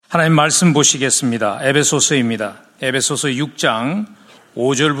하나님 말씀 보시겠습니다. 에베소서입니다. 에베소서 6장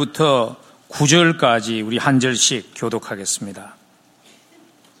 5절부터 9절까지 우리 한 절씩 교독하겠습니다.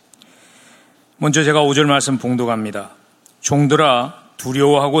 먼저 제가 5절 말씀 봉독합니다. 종들아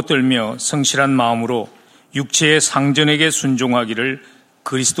두려워하고 떨며 성실한 마음으로 육체의 상전에게 순종하기를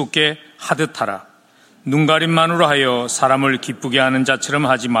그리스도께 하듯 하라. 눈가림만으로 하여 사람을 기쁘게 하는 자처럼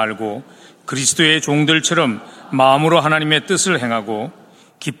하지 말고 그리스도의 종들처럼 마음으로 하나님의 뜻을 행하고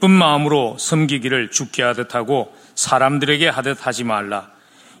기쁜 마음으로 섬기기를 주께 하듯 하고 사람들에게 하듯 하지 말라.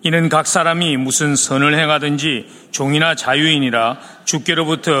 이는 각 사람이 무슨 선을 행하든지 종이나 자유인이라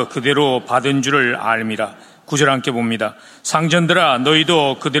주께로부터 그대로 받은 줄을 알미라. 9절 함께 봅니다. 상전들아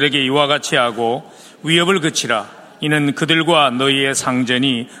너희도 그들에게 이와 같이 하고 위협을 그치라. 이는 그들과 너희의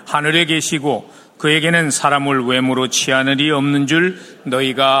상전이 하늘에 계시고 그에게는 사람을 외모로 취하는 일이 없는 줄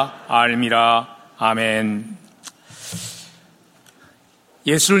너희가 알미라. 아멘.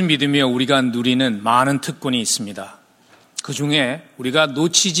 예수를 믿으며 우리가 누리는 많은 특권이 있습니다. 그 중에 우리가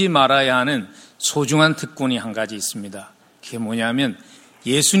놓치지 말아야 하는 소중한 특권이 한 가지 있습니다. 그게 뭐냐면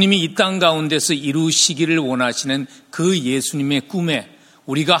예수님이 이 땅 가운데서 이루시기를 원하시는 그 예수님의 꿈에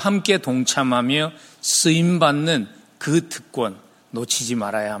우리가 함께 동참하며 쓰임받는 그 특권 놓치지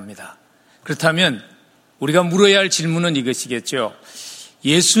말아야 합니다. 그렇다면 우리가 물어야 할 질문은 이것이겠죠.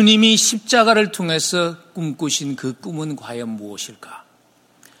 예수님이 십자가를 통해서 꿈꾸신 그 꿈은 과연 무엇일까?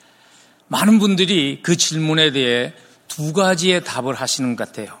 많은 분들이 그 질문에 대해 두 가지의 답을 하시는 것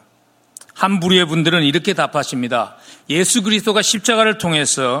같아요. 한 부류의 분들은 이렇게 답하십니다. 예수 그리스도가 십자가를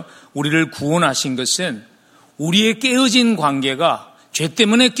통해서 우리를 구원하신 것은 우리의 깨어진 관계가, 죄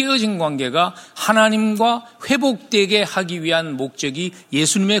때문에 깨어진 관계가 하나님과 회복되게 하기 위한 목적이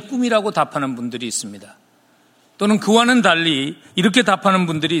예수님의 꿈이라고 답하는 분들이 있습니다. 또는 그와는 달리 이렇게 답하는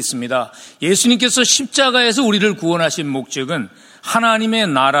분들이 있습니다. 예수님께서 십자가에서 우리를 구원하신 목적은 하나님의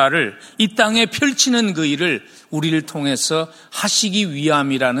나라를 이 땅에 펼치는 그 일을 우리를 통해서 하시기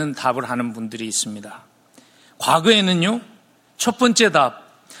위함이라는 답을 하는 분들이 있습니다. 과거에는요, 첫 번째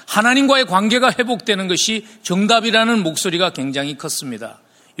답, 하나님과의 관계가 회복되는 것이 정답이라는 목소리가 굉장히 컸습니다.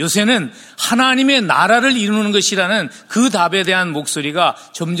 요새는 하나님의 나라를 이루는 것이라는 그 답에 대한 목소리가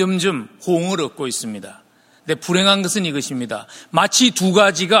점점점 호응을 얻고 있습니다. 근데 불행한 것은 이것입니다. 마치 두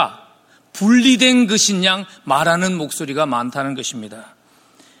가지가 분리된 것인 양 말하는 목소리가 많다는 것입니다.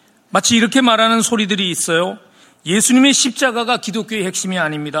 마치 이렇게 말하는 소리들이 있어요. 예수님의 십자가가 기독교의 핵심이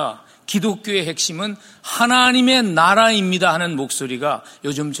아닙니다. 기독교의 핵심은 하나님의 나라입니다 하는 목소리가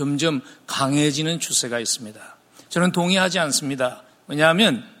요즘 점점 강해지는 추세가 있습니다. 저는 동의하지 않습니다.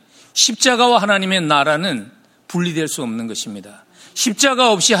 왜냐하면 십자가와 하나님의 나라는 분리될 수 없는 것입니다.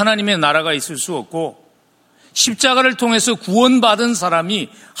 십자가 없이 하나님의 나라가 있을 수 없고 십자가를 통해서 구원받은 사람이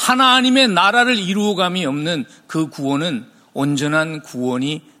하나님의 나라를 이루어감이 없는 그 구원은 온전한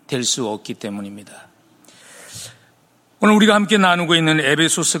구원이 될 수 없기 때문입니다. 오늘 우리가 함께 나누고 있는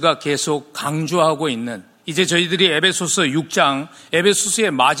에베소서가 계속 강조하고 있는, 이제 저희들이 에베소서 6장,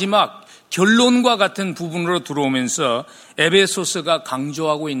 에베소서의 마지막 결론과 같은 부분으로 들어오면서 에베소서가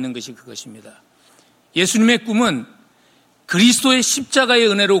강조하고 있는 것이 그것입니다. 예수님의 꿈은 그리스도의 십자가의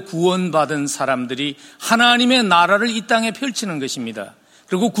은혜로 구원받은 사람들이 하나님의 나라를 이 땅에 펼치는 것입니다.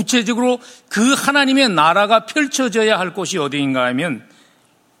 그리고 구체적으로 그 하나님의 나라가 펼쳐져야 할 곳이 어디인가 하면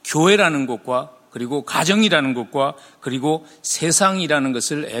교회라는 곳과 그리고 가정이라는 것과 그리고 세상이라는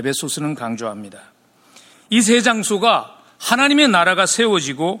것을 에베소서는 강조합니다. 이 세 장소가 하나님의 나라가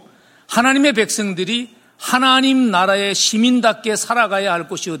세워지고 하나님의 백성들이 하나님 나라의 시민답게 살아가야 할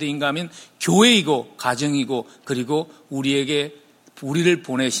곳이 어디인가 하면 교회이고 가정이고 그리고 우리를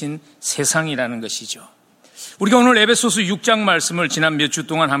보내신 세상이라는 것이죠. 우리가 오늘 에베소서 6장 말씀을 지난 몇 주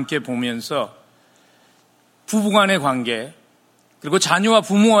동안 함께 보면서 부부간의 관계, 그리고 자녀와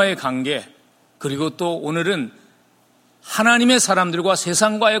부모와의 관계, 그리고 또 오늘은 하나님의 사람들과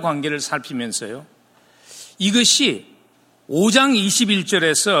세상과의 관계를 살피면서요, 이것이 5장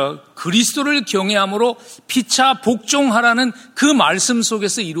 21절에서 그리스도를 경외함으로 피차 복종하라는 그 말씀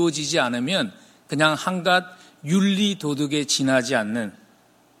속에서 이루어지지 않으면 그냥 한갓 윤리 도덕에 지나지 않는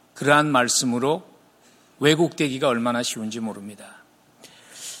그러한 말씀으로 왜곡되기가 얼마나 쉬운지 모릅니다.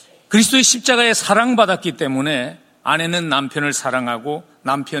 그리스도의 십자가에 사랑받았기 때문에 아내는 남편을 사랑하고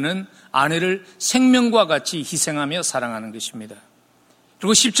남편은 아내를 생명과 같이 희생하며 사랑하는 것입니다.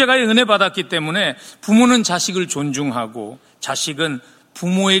 그리고 십자가의 은혜 받았기 때문에 부모는 자식을 존중하고 자식은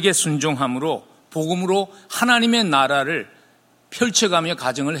부모에게 순종함으로 복음으로 하나님의 나라를 펼쳐가며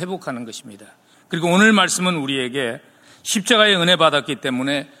가정을 회복하는 것입니다. 그리고 오늘 말씀은 우리에게 십자가의 은혜 받았기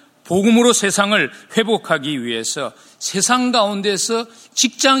때문에 복음으로 세상을 회복하기 위해서 세상 가운데서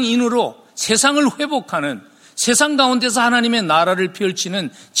직장인으로 세상을 회복하는 세상 가운데서 하나님의 나라를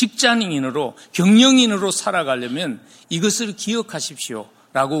펼치는 직장인으로, 경영인으로 살아가려면 이것을 기억하십시오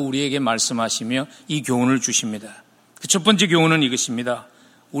라고 우리에게 말씀하시며 이 교훈을 주십니다. 그 첫 번째 교훈은 이것입니다.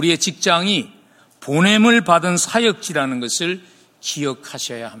 우리의 직장이 보냄을 받은 사역지라는 것을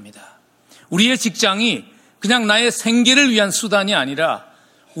기억하셔야 합니다. 우리의 직장이 그냥 나의 생계를 위한 수단이 아니라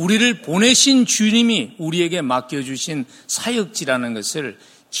우리를 보내신 주님이 우리에게 맡겨주신 사역지라는 것을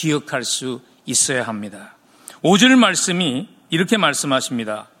기억할 수 있어야 합니다. 5절 말씀이 이렇게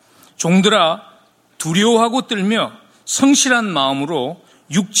말씀하십니다. 종들아 두려워하고 떨며 성실한 마음으로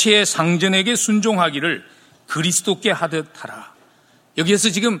육체의 상전에게 순종하기를 그리스도께 하듯 하라. 여기에서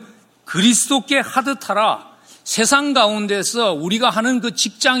지금 그리스도께 하듯 하라. 세상 가운데서 우리가 하는 그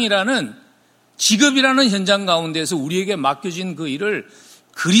직장이라는 직업이라는 현장 가운데서 우리에게 맡겨진 그 일을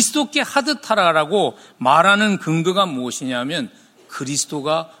그리스도께 하듯 하라라고 말하는 근거가 무엇이냐면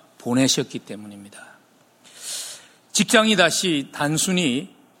그리스도가 보내셨기 때문입니다. 직장이 다시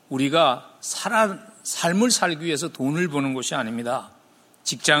단순히 우리가 삶을 살기 위해서 돈을 버는 것이 아닙니다.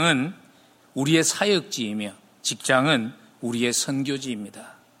 직장은 우리의 사역지이며 직장은 우리의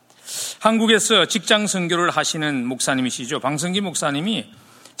선교지입니다. 한국에서 직장 선교를 하시는 목사님이시죠. 방성기 목사님이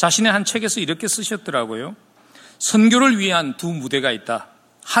자신의 한 책에서 이렇게 쓰셨더라고요. 선교를 위한 두 무대가 있다.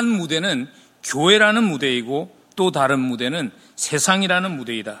 한 무대는 교회라는 무대이고 또 다른 무대는 세상이라는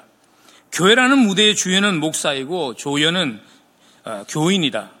무대이다. 교회라는 무대의 주연은 목사이고 조연은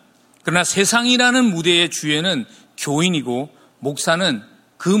교인이다. 그러나 세상이라는 무대의 주연은 교인이고 목사는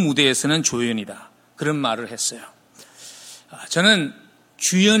그 무대에서는 조연이다. 그런 말을 했어요. 저는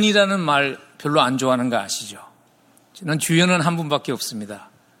주연이라는 말 별로 안 좋아하는 거 아시죠? 저는 주연은 한 분밖에 없습니다.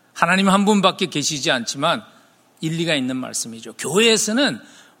 하나님 한 분밖에 계시지 않지만 일리가 있는 말씀이죠. 교회에서는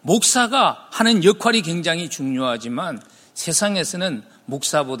목사가 하는 역할이 굉장히 중요하지만 세상에서는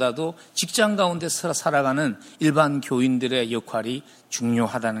목사보다도 직장 가운데서 살아가는 일반 교인들의 역할이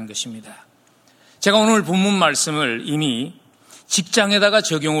중요하다는 것입니다. 제가 오늘 본문 말씀을 이미 직장에다가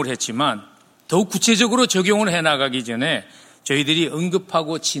적용을 했지만 더욱 구체적으로 적용을 해나가기 전에 저희들이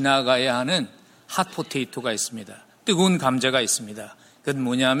언급하고 지나가야 하는 핫포테이토가 있습니다. 뜨거운 감자가 있습니다. 그건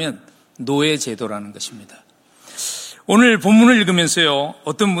뭐냐면 노예제도라는 것입니다. 오늘 본문을 읽으면서요,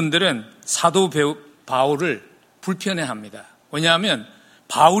 어떤 분들은 사도 바울을 불편해합니다. 왜냐하면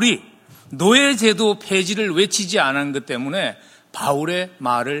바울이 노예제도 폐지를 외치지 않은 것 때문에 바울의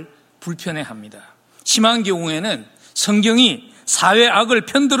말을 불편해합니다. 심한 경우에는 성경이 사회 악을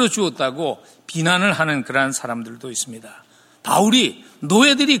편들어 주었다고 비난을 하는 그러한 사람들도 있습니다. 바울이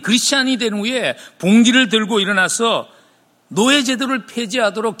노예들이 크리스찬이 된 후에 봉기를 들고 일어나서 노예제도를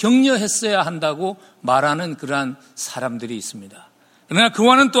폐지하도록 격려했어야 한다고 말하는 그러한 사람들이 있습니다. 그러나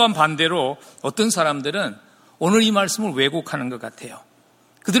그와는 또한 반대로 어떤 사람들은 오늘 이 말씀을 왜곡하는 것 같아요.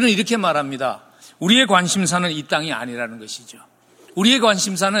 그들은 이렇게 말합니다. 우리의 관심사는 이 땅이 아니라는 것이죠. 우리의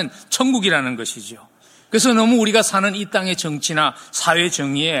관심사는 천국이라는 것이죠. 그래서 너무 우리가 사는 이 땅의 정치나 사회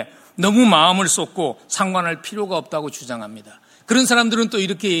정의에 너무 마음을 쏟고 상관할 필요가 없다고 주장합니다. 그런 사람들은 또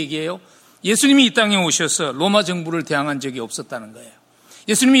이렇게 얘기해요. 예수님이 이 땅에 오셔서 로마 정부를 대항한 적이 없었다는 거예요.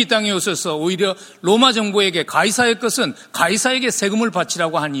 예수님이 이 땅에 오셔서 오히려 로마 정부에게 가이사의 것은 가이사에게 세금을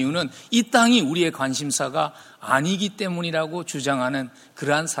바치라고 한 이유는 이 땅이 우리의 관심사가 아니기 때문이라고 주장하는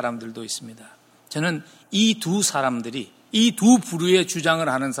그러한 사람들도 있습니다. 저는 이 두 사람들이, 이 두 부류의 주장을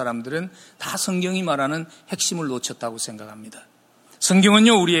하는 사람들은 다 성경이 말하는 핵심을 놓쳤다고 생각합니다.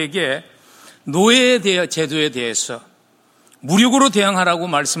 성경은요, 우리에게 노예 제도에 대해서 무력으로 대항하라고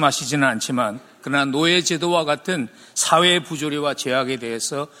말씀하시지는 않지만 그러나 노예 제도와 같은 사회의 부조리와 죄악에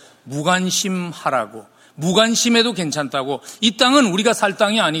대해서 무관심하라고, 무관심해도 괜찮다고, 이 땅은 우리가 살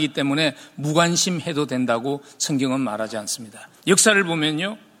땅이 아니기 때문에 무관심해도 된다고 성경은 말하지 않습니다. 역사를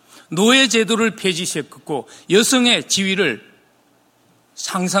보면요, 노예 제도를 폐지시켰고 여성의 지위를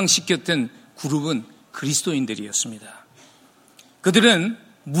상상시켰던 그룹은 그리스도인들이었습니다. 그들은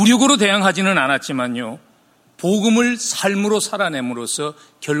무력으로 대항하지는 않았지만요, 복음을 삶으로 살아냄으로써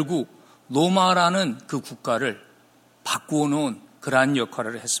결국 로마라는 그 국가를 바꾸어 놓은 그러한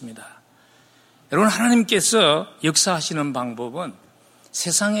역할을 했습니다. 여러분, 하나님께서 역사하시는 방법은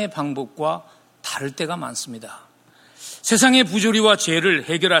세상의 방법과 다를 때가 많습니다. 세상의 부조리와 죄를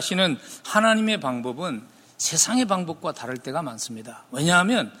해결하시는 하나님의 방법은 세상의 방법과 다를 때가 많습니다.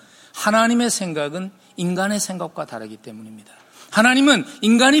 왜냐하면 하나님의 생각은 인간의 생각과 다르기 때문입니다. 하나님은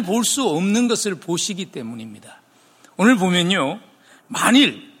인간이 볼 수 없는 것을 보시기 때문입니다. 오늘 보면요,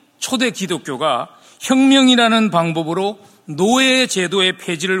 만일 초대 기독교가 혁명이라는 방법으로 노예 제도의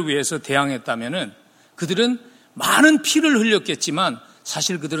폐지를 위해서 대항했다면 그들은 많은 피를 흘렸겠지만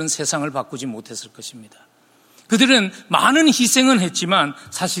사실 그들은 세상을 바꾸지 못했을 것입니다. 그들은 많은 희생은 했지만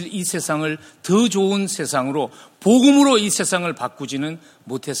사실 이 세상을 더 좋은 세상으로, 복음으로 이 세상을 바꾸지는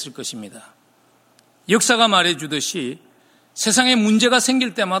못했을 것입니다. 역사가 말해주듯이 세상에 문제가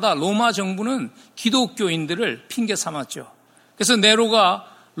생길 때마다 로마 정부는 기독교인들을 핑계 삼았죠. 그래서 네로가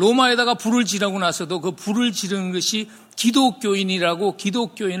로마에다가 불을 지르고 나서도 그 불을 지르는 것이 기독교인이라고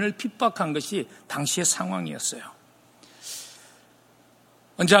기독교인을 핍박한 것이 당시의 상황이었어요.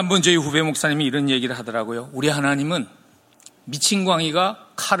 언제 한번 저희 후배 목사님이 이런 얘기를 하더라고요. 우리 하나님은 미친 광이가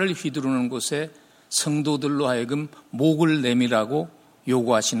칼을 휘두르는 곳에 성도들로 하여금 목을 내밀라고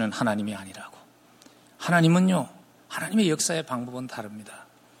요구하시는 하나님이 아니라고. 하나님은요, 하나님의 역사의 방법은 다릅니다.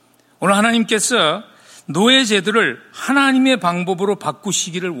 오늘 하나님께서 노예 제도를 하나님의 방법으로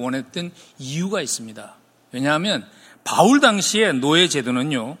바꾸시기를 원했던 이유가 있습니다. 왜냐하면 바울 당시의 노예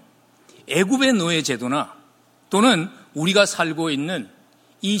제도는요, 애굽의 노예 제도나 또는 우리가 살고 있는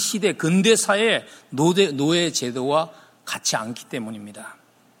이 시대 근대사의 노예 제도와 같지 않기 때문입니다.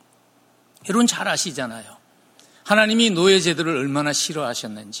 여러분 잘 아시잖아요. 하나님이 노예 제도를 얼마나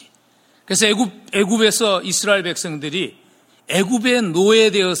싫어하셨는지. 그래서 애굽에서 이스라엘 백성들이 애굽에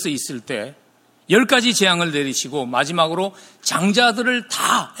노예되어서 있을 때 10가지 재앙을 내리시고 마지막으로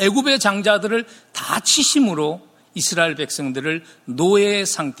애굽의 장자들을 다 치심으로 이스라엘 백성들을 노예의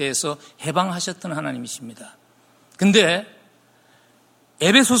상태에서 해방하셨던 하나님이십니다. 근데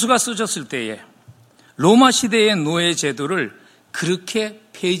에베소서가 써졌을 때에 로마 시대의 노예 제도를 그렇게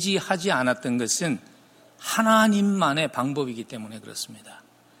폐지하지 않았던 것은 하나님만의 방법이기 때문에 그렇습니다.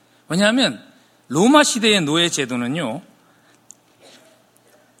 왜냐하면 로마 시대의 노예 제도는요,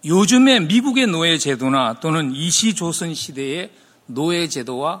 요즘의 미국의 노예 제도나 또는 이시조선 시대의 노예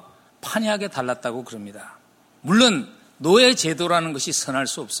제도와 판이하게 달랐다고 그럽니다. 물론 노예 제도라는 것이 선할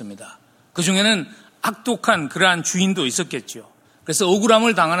수 없습니다. 그 중에는 악독한 그러한 주인도 있었겠죠. 그래서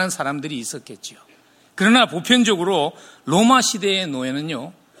억울함을 당하는 사람들이 있었겠죠. 그러나 보편적으로 로마 시대의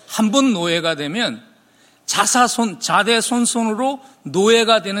노예는요, 한 번 노예가 되면 자대손손으로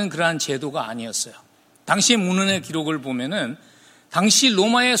노예가 되는 그러한 제도가 아니었어요. 당시의 문헌의 기록을 보면은 당시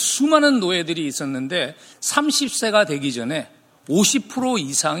로마에 수많은 노예들이 있었는데 30세가 되기 전에 50%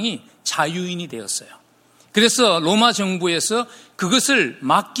 이상이 자유인이 되었어요. 그래서 로마 정부에서 그것을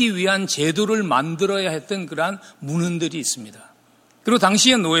막기 위한 제도를 만들어야 했던 그러한 문헌들이 있습니다. 그리고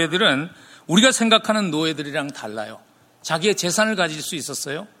당시의 노예들은 우리가 생각하는 노예들이랑 달라요. 자기의 재산을 가질 수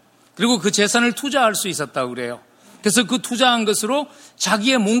있었어요. 그리고 그 재산을 투자할 수 있었다고 그래요. 그래서 그 투자한 것으로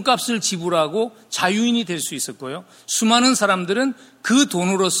자기의 몸값을 지불하고 자유인이 될 수 있었고요. 수많은 사람들은 그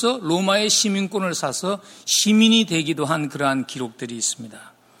돈으로서 로마의 시민권을 사서 시민이 되기도 한 그러한 기록들이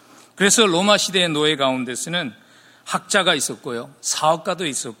있습니다. 그래서 로마 시대의 노예 가운데서는 학자가 있었고요. 사업가도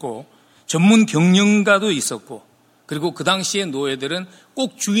있었고 전문 경영가도 있었고, 그리고 그 당시의 노예들은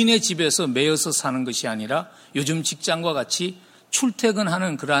꼭 주인의 집에서 매여서 사는 것이 아니라 요즘 직장과 같이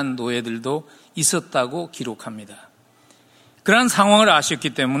출퇴근하는 그러한 노예들도 있었다고 기록합니다. 그러한 상황을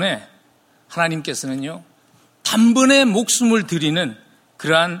아셨기 때문에 하나님께서는요, 단번에 목숨을 드리는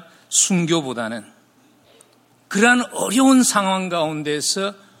그러한 순교보다는 그러한 어려운 상황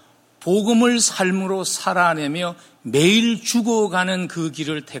가운데서 복음을 삶으로 살아내며 매일 죽어가는 그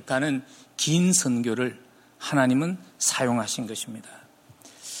길을 택하는 긴 선교를 하나님은 사용하신 것입니다.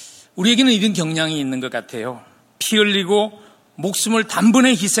 우리에게는 이런 경향이 있는 것 같아요. 피 흘리고 목숨을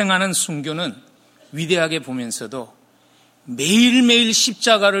단번에 희생하는 순교는 위대하게 보면서도 매일매일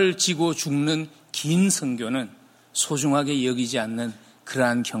십자가를 지고 죽는 긴 선교는 소중하게 여기지 않는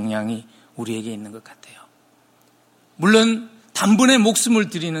그러한 경향이 우리에게 있는 것 같아요. 물론 단번에 목숨을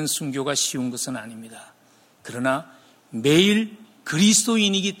드리는 순교가 쉬운 것은 아닙니다. 그러나 매일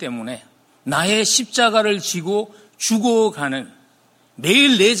그리스도인이기 때문에 나의 십자가를 지고 죽어가는,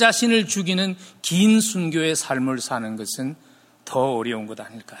 매일 내 자신을 죽이는 긴 순교의 삶을 사는 것은 더 어려운 것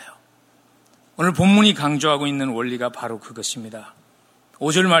아닐까요? 오늘 본문이 강조하고 있는 원리가 바로 그것입니다.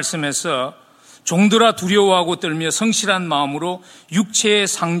 5절 말씀에서 종들아 두려워하고 떨며 성실한 마음으로 육체의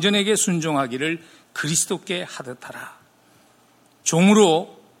상전에게 순종하기를 그리스도께 하듯 하라.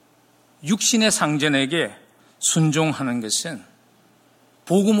 종으로 육신의 상전에게 순종하는 것은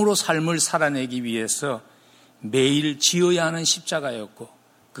복음으로 삶을 살아내기 위해서 매일 지어야 하는 십자가였고,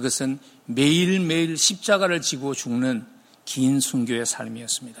 그것은 매일매일 십자가를 지고 죽는 긴 순교의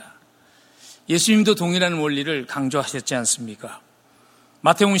삶이었습니다. 예수님도 동일한 원리를 강조하셨지 않습니까?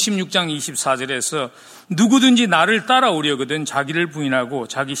 마태복음 16장 24절에서 누구든지 나를 따라오려거든 자기를 부인하고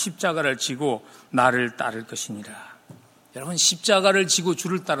자기 십자가를 지고 나를 따를 것이니라. 여러분, 십자가를 지고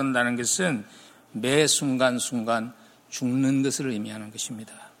주를 따른다는 것은 매 순간순간 죽는 것을 의미하는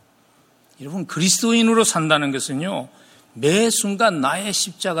것입니다. 여러분, 그리스도인으로 산다는 것은요, 매 순간 나의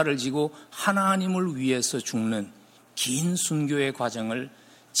십자가를 지고 하나님을 위해서 죽는 긴 순교의 과정을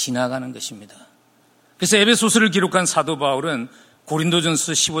지나가는 것입니다. 그래서 에베소서를 기록한 사도 바울은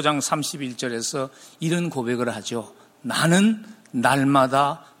고린도전서 15장 31절에서 이런 고백을 하죠. 나는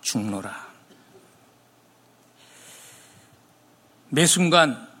날마다 죽노라. 매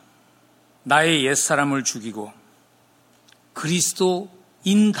순간 나의 옛사람을 죽이고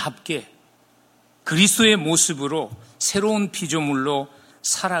그리스도인답게 그리스도의 모습으로 새로운 피조물로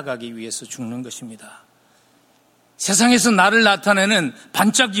살아가기 위해서 죽는 것입니다. 세상에서 나를 나타내는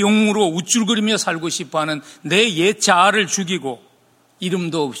반짝 영웅으로 우쭐거리며 살고 싶어하는 내 옛 자아를 죽이고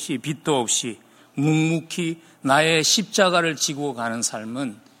이름도 없이 빛도 없이 묵묵히 나의 십자가를 지고 가는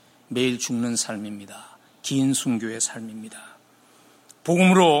삶은 매일 죽는 삶입니다. 긴 순교의 삶입니다.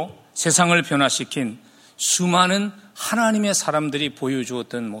 복음으로 세상을 변화시킨 수많은 하나님의 사람들이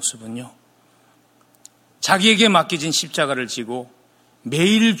보여주었던 모습은요, 자기에게 맡겨진 십자가를 지고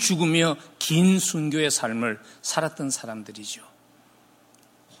매일 죽으며 긴 순교의 삶을 살았던 사람들이죠.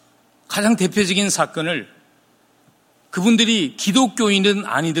 가장 대표적인 사건을 그분들이 기독교인은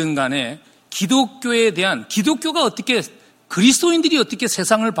아니든 간에 기독교에 대한 기독교가 어떻게 그리스도인들이 어떻게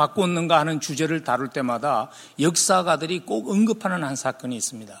세상을 바꾸었는가 하는 주제를 다룰 때마다 역사가들이 꼭 언급하는 한 사건이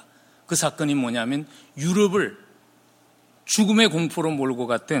있습니다. 그 사건이 뭐냐면 유럽을 죽음의 공포로 몰고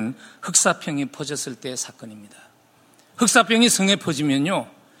갔던 흑사병이 퍼졌을 때의 사건입니다. 흑사병이 성에 퍼지면요,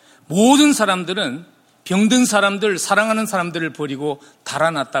 모든 사람들은 병든 사람들, 사랑하는 사람들을 버리고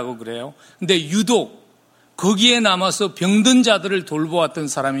달아났다고 그래요. 근데 유독 거기에 남아서 병든 자들을 돌보았던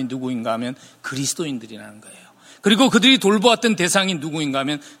사람이 누구인가 하면 그리스도인들이라는 거예요. 그리고 그들이 돌보았던 대상이 누구인가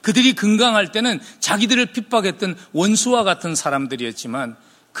하면 그들이 건강할 때는 자기들을 핍박했던 원수와 같은 사람들이었지만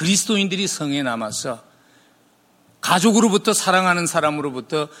그리스도인들이 성에 남아서 가족으로부터 사랑하는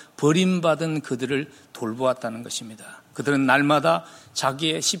사람으로부터 버림받은 그들을 돌보았다는 것입니다. 그들은 날마다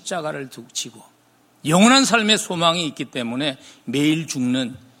자기의 십자가를 지고 영원한 삶의 소망이 있기 때문에 매일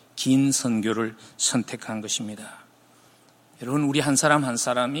죽는 긴 선교를 선택한 것입니다. 여러분, 우리 한 사람 한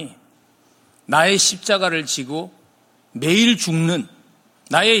사람이 나의 십자가를 지고 매일 죽는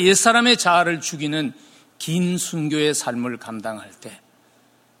나의 옛사람의 자아를 죽이는 긴 순교의 삶을 감당할 때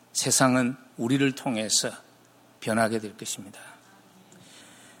세상은 우리를 통해서 변하게 될 것입니다.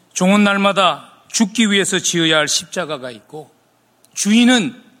 종은 날마다 죽기 위해서 지어야 할 십자가가 있고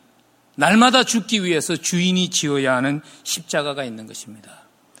주인은 날마다 죽기 위해서 주인이 지어야 하는 십자가가 있는 것입니다.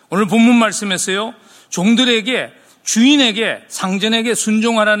 오늘 본문 말씀에서요, 종들에게 주인에게 상전에게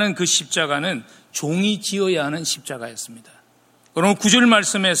순종하라는 그 십자가는 종이 지어야 하는 십자가였습니다. 그럼 9절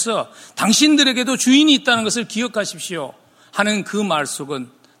말씀에서 당신들에게도 주인이 있다는 것을 기억하십시오 하는 그 말 속은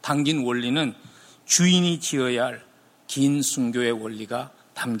담긴 원리는 주인이 지어야 할 긴 순교의 원리가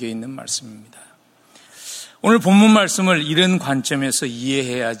담겨 있는 말씀입니다. 오늘 본문 말씀을 이런 관점에서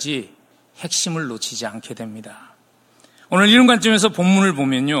이해해야지 핵심을 놓치지 않게 됩니다. 오늘 이런 관점에서 본문을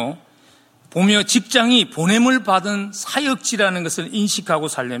보면요, 보며 직장이 보냄을 받은 사역지라는 것을 인식하고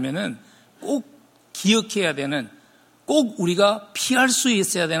살려면은 꼭 기억해야 되는, 꼭 우리가 피할 수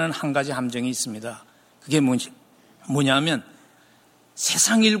있어야 되는 한 가지 함정이 있습니다. 그게 뭐냐면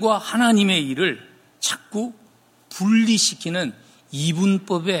세상 일과 하나님의 일을 자꾸 분리시키는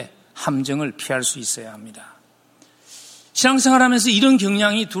이분법의 함정을 피할 수 있어야 합니다. 신앙생활하면서 이런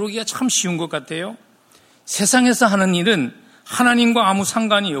경향이 들어오기가 참 쉬운 것 같아요. 세상에서 하는 일은 하나님과 아무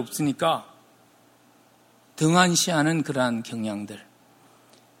상관이 없으니까 등한시하는 그러한 경향들.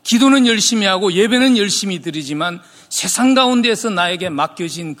 기도는 열심히 하고 예배는 열심히 드리지만 세상 가운데에서 나에게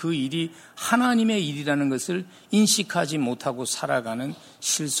맡겨진 그 일이 하나님의 일이라는 것을 인식하지 못하고 살아가는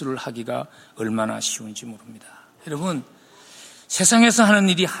실수를 하기가 얼마나 쉬운지 모릅니다. 여러분, 세상에서 하는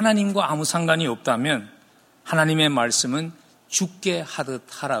일이 하나님과 아무 상관이 없다면 하나님의 말씀은 죽게 하듯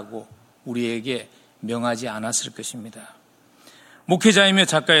하라고 우리에게 명하지 않았을 것입니다. 목회자이며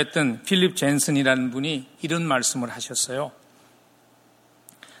작가였던 필립 젠슨이라는 분이 이런 말씀을 하셨어요.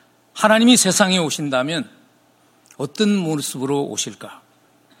 하나님이 세상에 오신다면 어떤 모습으로 오실까?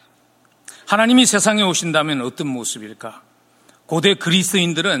 하나님이 세상에 오신다면 어떤 모습일까? 고대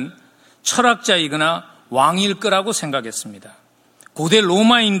그리스인들은 철학자이거나 왕일 거라고 생각했습니다. 고대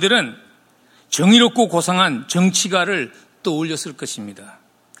로마인들은 정의롭고 고상한 정치가를 떠올렸을 것입니다.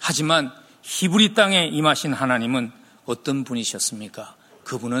 하지만 히브리 땅에 임하신 하나님은 어떤 분이셨습니까?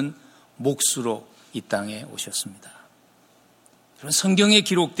 그분은 몫으로 이 땅에 오셨습니다. 성경에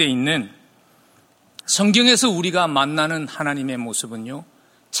기록되어 있는, 성경에서 우리가 만나는 하나님의 모습은요,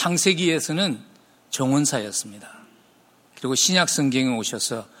 창세기에서는 정원사였습니다. 그리고 신약 성경에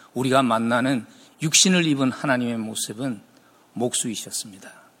오셔서 우리가 만나는 육신을 입은 하나님의 모습은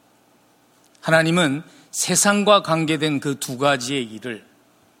목수이셨습니다. 하나님은 세상과 관계된 그 두 가지의 일을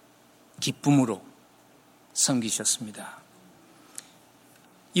기쁨으로 섬기셨습니다.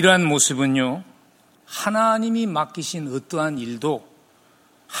 이러한 모습은요, 하나님이 맡기신 어떠한 일도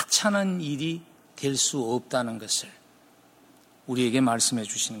하찮은 일이 될 수 없다는 것을 우리에게 말씀해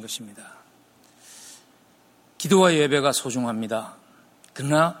주시는 것입니다. 기도와 예배가 소중합니다.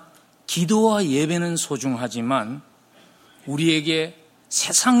 그러나 기도와 예배는 소중하지만 우리에게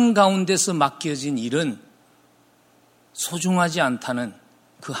세상 가운데서 맡겨진 일은 소중하지 않다는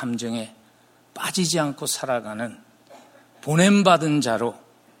그 함정에 빠지지 않고 살아가는 보냄받은 자로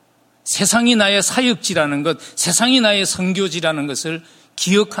세상이 나의 사역지라는 것, 세상이 나의 선교지라는 것을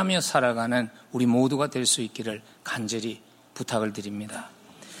기억하며 살아가는 우리 모두가 될 수 있기를 간절히 부탁을 드립니다.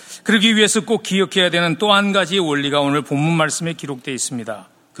 그러기 위해서 꼭 기억해야 되는 또 한 가지의 원리가 오늘 본문 말씀에 기록되어 있습니다.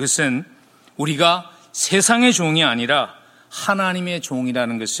 그것은 우리가 세상의 종이 아니라 하나님의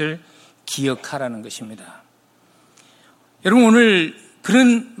종이라는 것을 기억하라는 것입니다. 여러분, 오늘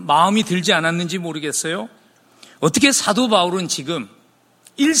그런 마음이 들지 않았는지 모르겠어요. 어떻게 사도 바울은 지금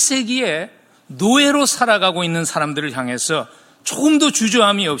 1세기에 노예로 살아가고 있는 사람들을 향해서 조금도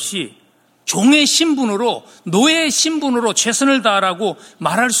주저함이 없이 종의 신분으로, 노예의 신분으로 최선을 다하라고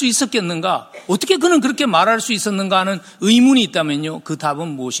말할 수 있었겠는가? 어떻게 그는 그렇게 말할 수 있었는가 하는 의문이 있다면요, 그 답은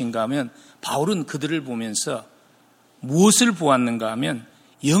무엇인가 하면 바울은 그들을 보면서 무엇을 보았는가 하면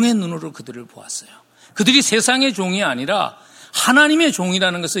영의 눈으로 그들을 보았어요. 그들이 세상의 종이 아니라 하나님의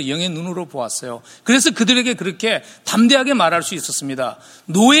종이라는 것을 영의 눈으로 보았어요. 그래서 그들에게 그렇게 담대하게 말할 수 있었습니다.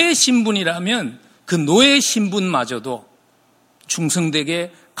 노예의 신분이라면 그 노예의 신분마저도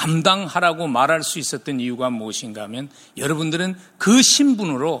충성되게 감당하라고 말할 수 있었던 이유가 무엇인가 하면 여러분들은 그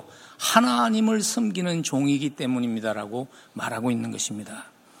신분으로 하나님을 섬기는 종이기 때문입니다라고 말하고 있는 것입니다.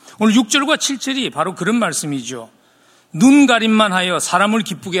 오늘 6절과 7절이 바로 그런 말씀이죠. 눈 가림만 하여 사람을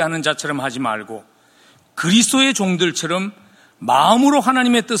기쁘게 하는 자처럼 하지 말고 그리스도의 종들처럼 마음으로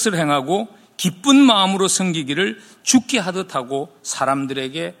하나님의 뜻을 행하고 기쁜 마음으로 섬기기를 주께 하듯 하고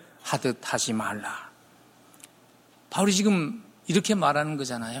사람들에게 하듯 하지 말라. 바울이 지금 이렇게 말하는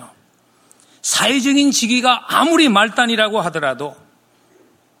거잖아요. 사회적인 지위가 아무리 말단이라고 하더라도,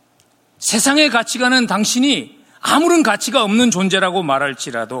 세상의 가치관은 당신이 아무런 가치가 없는 존재라고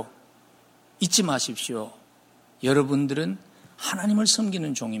말할지라도 잊지 마십시오. 여러분들은 하나님을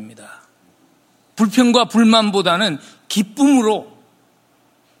섬기는 종입니다. 불평과 불만보다는 기쁨으로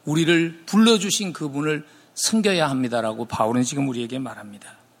우리를 불러주신 그분을 섬겨야 합니다라고 바울은 지금 우리에게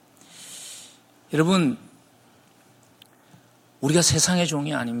말합니다. 여러분, 우리가 세상의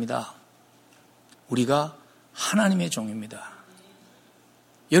종이 아닙니다. 우리가 하나님의 종입니다.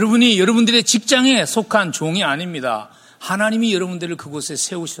 여러분이 여러분들의 직장에 속한 종이 아닙니다. 하나님이 여러분들을 그곳에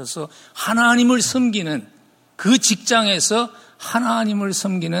세우셔서 하나님을 섬기는, 그 직장에서 하나님을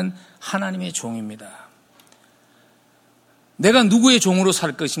섬기는 하나님의 종입니다. 내가 누구의 종으로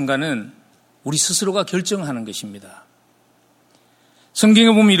살 것인가는 우리 스스로가 결정하는 것입니다. 성경에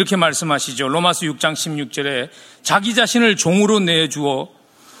보면 이렇게 말씀하시죠. 로마서 6장 16절에 자기 자신을 종으로 내주어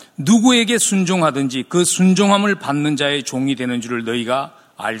누구에게 순종하든지 그 순종함을 받는 자의 종이 되는 줄을 너희가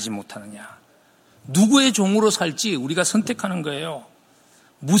알지 못하느냐. 누구의 종으로 살지 우리가 선택하는 거예요.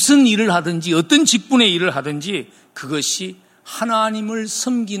 무슨 일을 하든지 어떤 직분의 일을 하든지 그것이 하나님을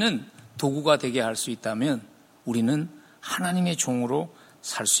섬기는 도구가 되게 할 수 있다면 우리는 하나님의 종으로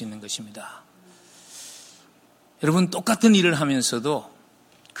살 수 있는 것입니다. 여러분, 똑같은 일을 하면서도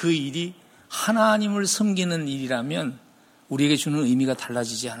그 일이 하나님을 섬기는 일이라면 우리에게 주는 의미가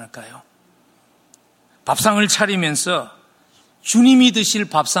달라지지 않을까요? 밥상을 차리면서 주님이 드실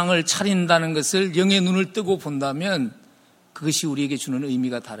밥상을 차린다는 것을 영의 눈을 뜨고 본다면 그것이 우리에게 주는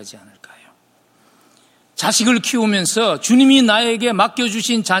의미가 다르지 않을까요? 자식을 키우면서 주님이 나에게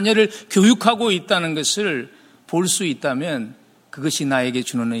맡겨주신 자녀를 교육하고 있다는 것을 볼 수 있다면 그것이 나에게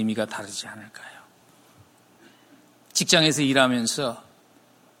주는 의미가 다르지 않을까요? 직장에서 일하면서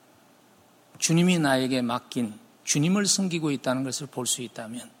주님이 나에게 맡긴, 주님을 섬기고 있다는 것을 볼 수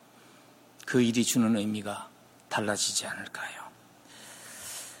있다면 그 일이 주는 의미가 달라지지 않을까요?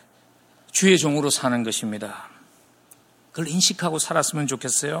 주의 종으로 사는 것입니다. 그걸 인식하고 살았으면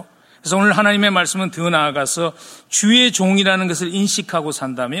좋겠어요. 그래서 오늘 하나님의 말씀은 더 나아가서 주의 종이라는 것을 인식하고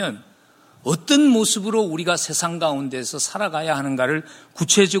산다면 어떤 모습으로 우리가 세상 가운데서 살아가야 하는가를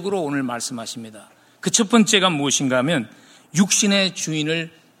구체적으로 오늘 말씀하십니다. 그 첫 번째가 무엇인가 하면 육신의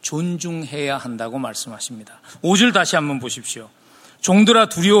주인을 존중해야 한다고 말씀하십니다. 5절 다시 한번 보십시오. 종들아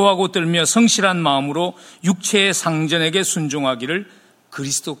두려워하고 떨며 성실한 마음으로 육체의 상전에게 순종하기를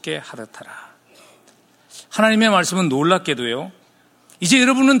그리스도께 하듯하라. 하나님의 말씀은 놀랍게도요, 이제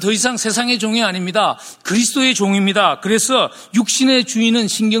여러분은 더 이상 세상의 종이 아닙니다. 그리스도의 종입니다. 그래서 육신의 주인은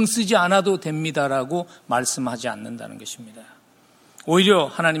신경 쓰지 않아도 됩니다라고 말씀하지 않는다는 것입니다. 오히려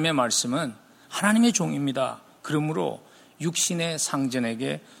하나님의 말씀은 하나님의 종입니다. 그러므로 육신의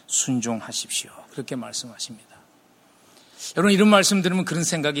상전에게 순종하십시오. 그렇게 말씀하십니다. 여러분, 이런 말씀 들으면 그런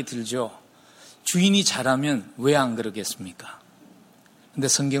생각이 들죠. 주인이 잘하면 왜 안 그러겠습니까? 근데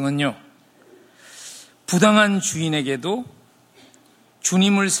성경은요, 부당한 주인에게도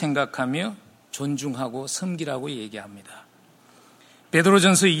주님을 생각하며 존중하고 섬기라고 얘기합니다.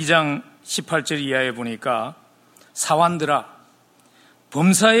 베드로전서 2장 18절 이하에 보니까 사환들아,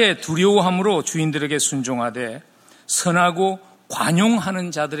 범사에 두려워함으로 주인들에게 순종하되 선하고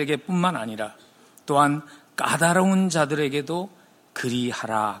관용하는 자들에게 뿐만 아니라 또한 까다로운 자들에게도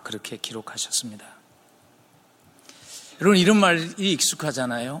그리하라, 그렇게 기록하셨습니다. 여러분, 이런 말이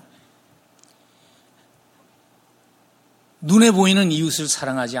익숙하잖아요. 눈에 보이는 이웃을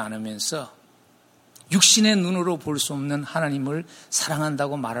사랑하지 않으면서 육신의 눈으로 볼 수 없는 하나님을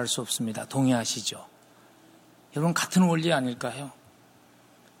사랑한다고 말할 수 없습니다. 동의하시죠? 여러분, 같은 원리 아닐까요?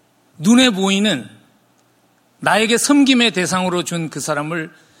 눈에 보이는 나에게 섬김의 대상으로 준 그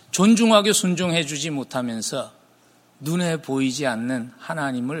사람을 존중하게 순종해 주지 못하면서 눈에 보이지 않는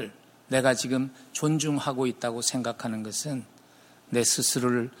하나님을 내가 지금 존중하고 있다고 생각하는 것은 내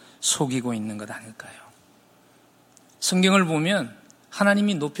스스로를 속이고 있는 것 아닐까요? 성경을 보면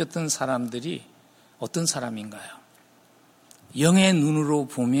하나님이 높였던 사람들이 어떤 사람인가요? 영의 눈으로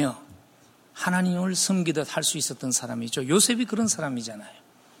보며 하나님을 섬기듯 할 수 있었던 사람이죠. 요셉이 그런 사람이잖아요.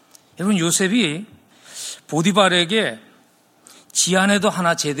 여러분, 요셉이 보디발에게 지 안에도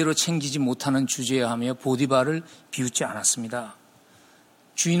하나 제대로 챙기지 못하는 주제하며 보디발을 비웃지 않았습니다.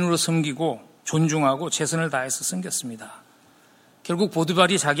 주인으로 섬기고 존중하고 최선을 다해서 섬겼습니다. 결국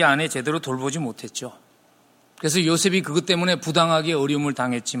보디발이 자기 아내 제대로 돌보지 못했죠. 그래서 요셉이 그것 때문에 부당하게 어려움을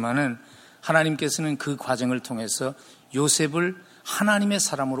당했지만은 하나님께서는 그 과정을 통해서 요셉을 하나님의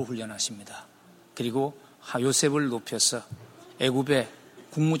사람으로 훈련하십니다. 그리고 요셉을 높여서 애굽의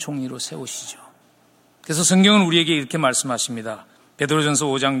국무총리로 세우시죠. 그래서 성경은 우리에게 이렇게 말씀하십니다. 베드로전서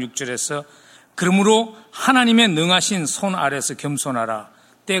 5장 6절에서 그러므로 하나님의 능하신 손 아래서 겸손하라.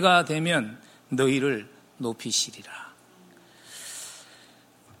 때가 되면 너희를 높이시리라.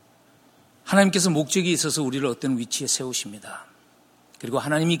 하나님께서 목적이 있어서 우리를 어떤 위치에 세우십니다. 그리고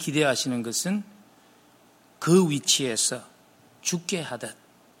하나님이 기대하시는 것은 그 위치에서 죽게 하듯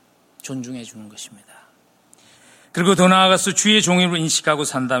존중해 주는 것입니다. 그리고 더 나아가서 주의 종으로 인식하고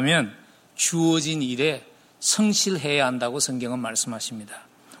산다면 주어진 일에 성실해야 한다고 성경은 말씀하십니다.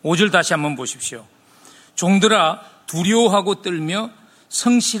 5절 다시 한번 보십시오. 종들아, 두려워하고 떨며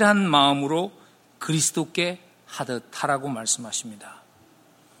성실한 마음으로 그리스도께 하듯 하라고 말씀하십니다.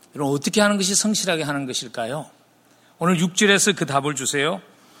 여러분, 어떻게 하는 것이 성실하게 하는 것일까요? 오늘 6절에서 그 답을 주세요.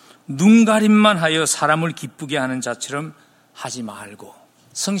 눈가림만 하여 사람을 기쁘게 하는 자처럼 하지 말고.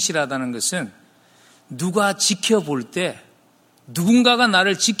 성실하다는 것은 누가 지켜볼 때 누군가가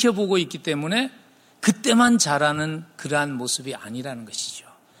나를 지켜보고 있기 때문에 그때만 잘하는 그러한 모습이 아니라는 것이죠.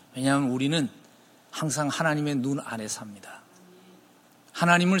 왜냐하면 우리는 항상 하나님의 눈 안에 삽니다.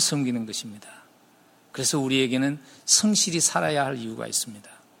 하나님을 섬기는 것입니다. 그래서 우리에게는 성실히 살아야 할 이유가 있습니다.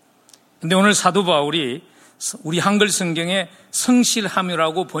 그런데 오늘 사도 바울이 우리 한글 성경에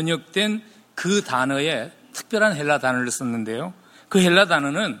성실함이라고 번역된 그 단어에 특별한 헬라 단어를 썼는데요. 그 헬라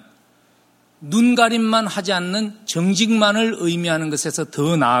단어는 눈가림만 하지 않는 정직만을 의미하는 것에서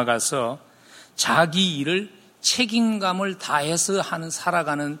더 나아가서 자기 일을 책임감을 다해서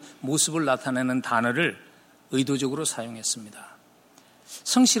살아가는 모습을 나타내는 단어를 의도적으로 사용했습니다.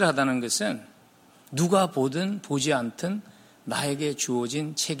 성실하다는 것은 누가 보든 보지 않든 나에게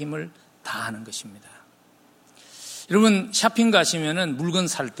주어진 책임을 다하는 것입니다. 여러분, 쇼핑 가시면은 물건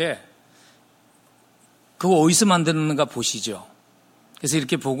살 때 그거 어디서 만드는가 보시죠. 그래서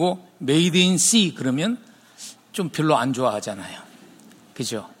이렇게 보고 메이드 인 C 그러면 좀 별로 안 좋아하잖아요.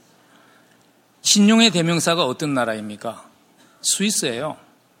 그죠? 신용의 대명사가 어떤 나라입니까? 스위스예요.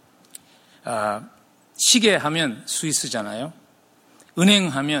 시계 하면 스위스잖아요. 은행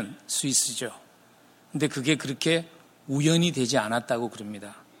하면 스위스죠. 근데 그게 그렇게 우연이 되지 않았다고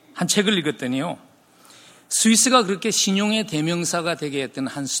그럽니다. 한 책을 읽었더니요, 스위스가 그렇게 신용의 대명사가 되게 했던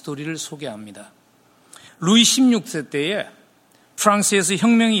한 스토리를 소개합니다. 루이 16세 때에 프랑스에서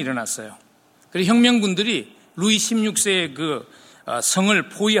혁명이 일어났어요. 그리고 혁명군들이 루이 16세의 그 성을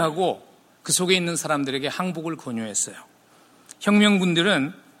포위하고 그 속에 있는 사람들에게 항복을 권유했어요.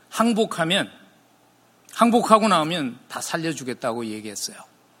 혁명군들은 항복하고 나오면 다 살려주겠다고 얘기했어요.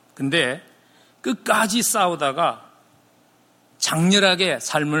 근데 끝까지 싸우다가 장렬하게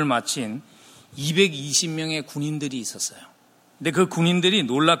삶을 마친 220명의 군인들이 있었어요. 근데 그 군인들이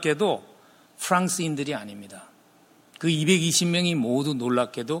놀랍게도 프랑스인들이 아닙니다. 그 220명이 모두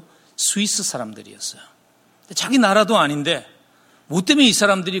놀랍게도 스위스 사람들이었어요. 자기 나라도 아닌데 뭐 때문에 이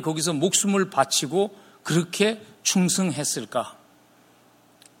사람들이 거기서 목숨을 바치고 그렇게 충성했을까?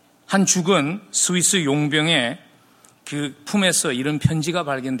 한 죽은 스위스 용병의 그 품에서 이런 편지가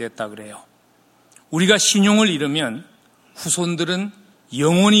발견됐다 그래요. 우리가 신용을 잃으면 후손들은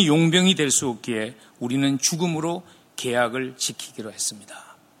영원히 용병이 될 수 없기에 우리는 죽음으로 계약을 지키기로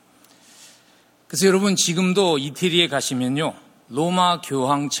했습니다. 그래서 여러분 지금도 이태리에 가시면요. 로마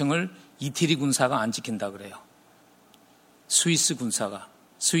교황청을 이태리 군사가 안 지킨다 그래요. 스위스 군사가,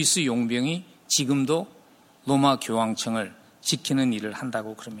 스위스 용병이 지금도 로마 교황청을 지키는 일을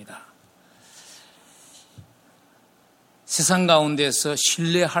한다고 그럽니다. 세상 가운데서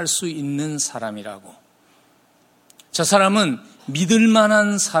신뢰할 수 있는 사람이라고, 저 사람은 믿을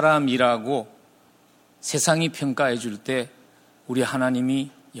만한 사람이라고 세상이 평가해 줄 때 우리 하나님이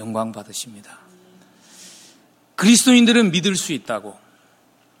영광 받으십니다. 그리스도인들은 믿을 수 있다고,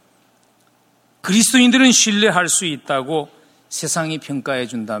 그리스도인들은 신뢰할 수 있다고 세상이 평가해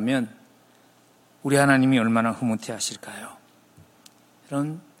준다면 우리 하나님이 얼마나 흐뭇해 하실까요?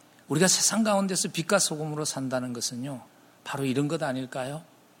 여러분, 우리가 세상 가운데서 빛과 소금으로 산다는 것은요, 바로 이런 것 아닐까요?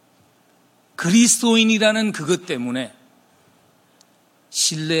 그리스도인이라는 그것 때문에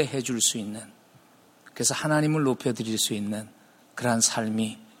신뢰해 줄 수 있는, 그래서 하나님을 높여드릴 수 있는 그러한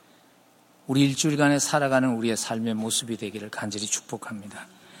삶이 우리 일주일간에 살아가는 우리의 삶의 모습이 되기를 간절히 축복합니다.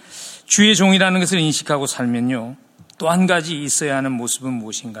 주의 종이라는 것을 인식하고 살면요, 또 한 가지 있어야 하는 모습은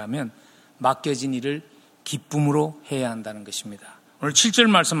무엇인가 하면 맡겨진 일을 기쁨으로 해야 한다는 것입니다. 오늘 7절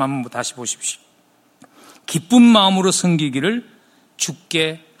말씀 한번 다시 보십시오. 기쁜 마음으로 섬기기를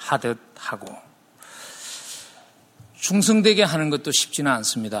주께 하듯 하고. 충성되게 하는 것도 쉽지는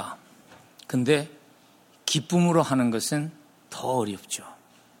않습니다. 근데 기쁨으로 하는 것은 더 어렵죠.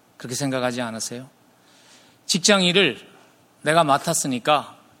 그렇게 생각하지 않으세요? 직장 일을 내가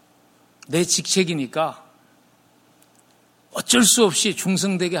맡았으니까, 내 직책이니까 어쩔 수 없이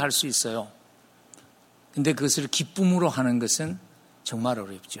충성되게 할 수 있어요. 근데 그것을 기쁨으로 하는 것은 정말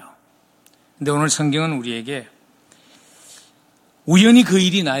어렵죠. 근데 오늘 성경은 우리에게 우연히 그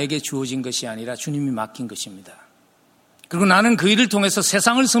일이 나에게 주어진 것이 아니라 주님이 맡긴 것입니다. 그리고 나는 그 일을 통해서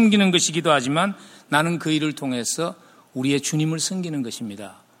세상을 섬기는 것이기도 하지만 나는 그 일을 통해서 우리의 주님을 섬기는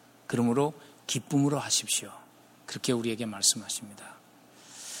것입니다. 그러므로 기쁨으로 하십시오. 그렇게 우리에게 말씀하십니다.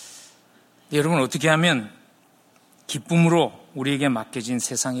 여러분, 어떻게 하면 기쁨으로 우리에게 맡겨진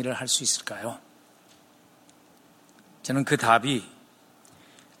세상 일을 할 수 있을까요? 저는 그 답이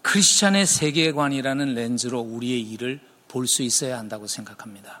크리스찬의 세계관이라는 렌즈로 우리의 일을 볼 수 있어야 한다고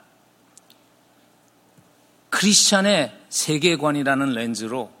생각합니다. 크리스찬의 세계관이라는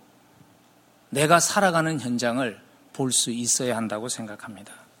렌즈로 내가 살아가는 현장을 볼 수 있어야 한다고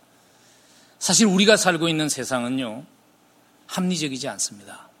생각합니다. 사실 우리가 살고 있는 세상은요, 합리적이지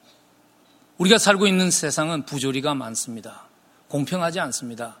않습니다. 우리가 살고 있는 세상은 부조리가 많습니다. 공평하지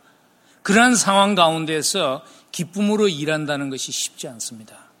않습니다. 그러한 상황 가운데서 기쁨으로 일한다는 것이 쉽지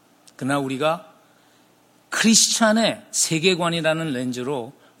않습니다. 그러나 우리가 크리스찬의 세계관이라는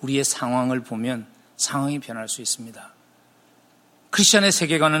렌즈로 우리의 상황을 보면 상황이 변할 수 있습니다. 크리스찬의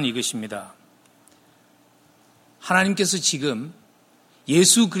세계관은 이것입니다. 하나님께서 지금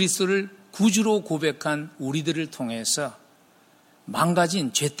예수 그리스도를 구주로 고백한 우리들을 통해서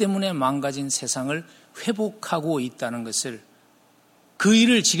망가진, 죄 때문에 망가진 세상을 회복하고 있다는 것을, 그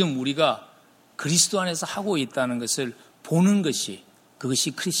일을 지금 우리가 그리스도 안에서 하고 있다는 것을 보는 것이,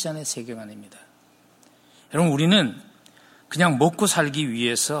 그것이 크리스찬의 세계관입니다. 여러분, 우리는 그냥 먹고 살기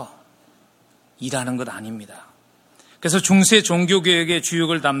위해서 일하는 것 아닙니다. 그래서 중세 종교개혁의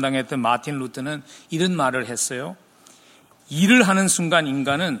주역을 담당했던 마틴 루터는 이런 말을 했어요. 일을 하는 순간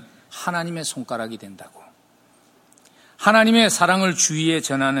인간은 하나님의 손가락이 된다고, 하나님의 사랑을 주위에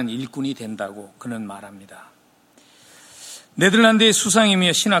전하는 일꾼이 된다고 그는 말합니다. 네덜란드의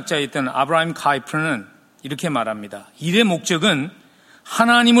수상이며 신학자였던 아브라함 카이프는 이렇게 말합니다. 일의 목적은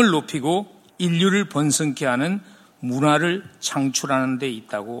하나님을 높이고 인류를 번성케 하는 문화를 창출하는 데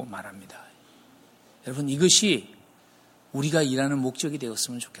있다고 말합니다. 여러분, 이것이 우리가 일하는 목적이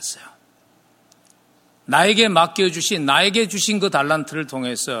되었으면 좋겠어요. 나에게 맡겨주신, 나에게 주신 그 달란트를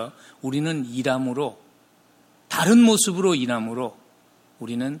통해서 우리는 일함으로, 다른 모습으로 일함으로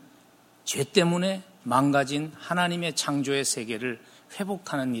우리는 죄 때문에 망가진 하나님의 창조의 세계를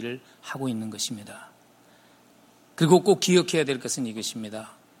회복하는 일을 하고 있는 것입니다. 그리고 꼭 기억해야 될 것은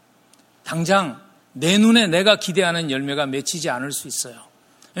이것입니다. 당장 내 눈에 내가 기대하는 열매가 맺히지 않을 수 있어요.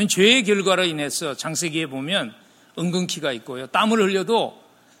 죄의 결과로 인해서 창세기에 보면 은근키가 있고요, 땀을 흘려도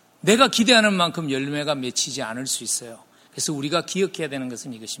내가 기대하는 만큼 열매가 맺히지 않을 수 있어요. 그래서 우리가 기억해야 되는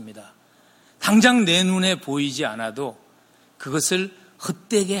것은 이것입니다. 당장 내 눈에 보이지 않아도 그것을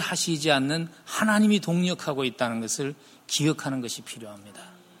헛되게 하시지 않는 하나님이 동력하고 있다는 것을 기억하는 것이 필요합니다.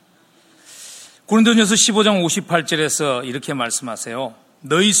 고린도전서 15장 58절에서 이렇게 말씀하세요.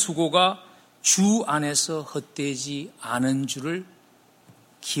 너희 수고가 주 안에서 헛되지 않은 줄을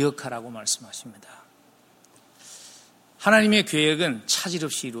기억하라고 말씀하십니다. 하나님의 계획은 차질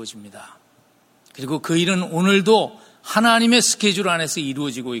없이 이루어집니다. 그리고 그 일은 오늘도 하나님의 스케줄 안에서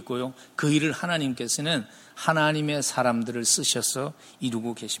이루어지고 있고요. 그 일을 하나님께서는 하나님의 사람들을 쓰셔서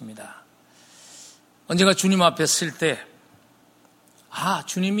이루고 계십니다. 언젠가 주님 앞에 설 때,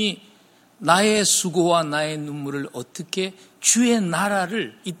 주님이 나의 수고와 나의 눈물을 어떻게 주의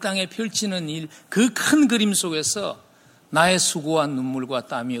나라를 이 땅에 펼치는 일, 그 큰 그림 속에서 나의 수고와 눈물과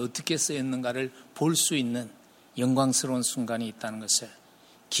땀이 어떻게 쓰였는가를 볼 수 있는 영광스러운 순간이 있다는 것을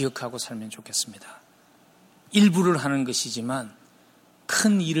기억하고 살면 좋겠습니다. 일부를 하는 것이지만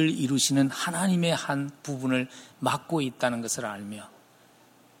큰 일을 이루시는 하나님의 한 부분을 맡고 있다는 것을 알며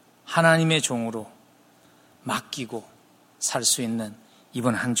하나님의 종으로 맡기고 살 수 있는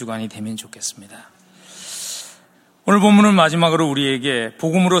이번 한 주간이 되면 좋겠습니다. 오늘 본문은 마지막으로 우리에게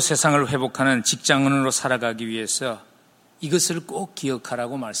복음으로 세상을 회복하는 직장인으로 살아가기 위해서 이것을 꼭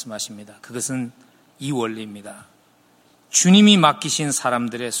기억하라고 말씀하십니다. 그것은 이 원리입니다. 주님이 맡기신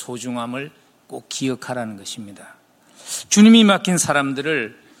사람들의 소중함을 꼭 기억하라는 것입니다. 주님이 맡긴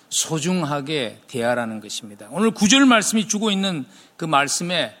사람들을 소중하게 대하라는 것입니다. 오늘 9절 말씀이 주고 있는 그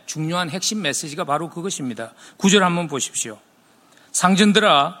말씀의 중요한 핵심 메시지가 바로 그것입니다. 9절 한번 보십시오.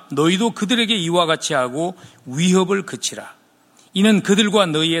 상전들아 너희도 그들에게 이와 같이 하고 위협을 그치라. 이는 그들과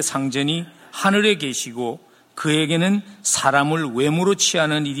너희의 상전이 하늘에 계시고 그에게는 사람을 외모로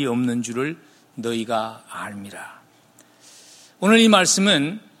취하는 일이 없는 줄을 너희가 알미라. 오늘 이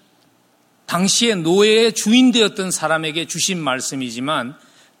말씀은 당시에 노예의 주인 되었던 사람에게 주신 말씀이지만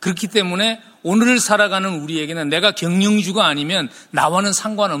그렇기 때문에 오늘을 살아가는 우리에게는 내가 경영주가 아니면 나와는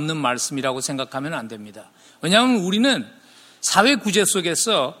상관없는 말씀이라고 생각하면 안 됩니다. 왜냐하면 우리는 사회 구제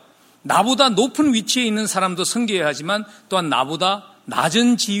속에서 나보다 높은 위치에 있는 사람도 섬겨야 하지만 또한 나보다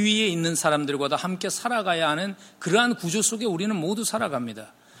낮은 지위에 있는 사람들과도 함께 살아가야 하는 그러한 구조 속에 우리는 모두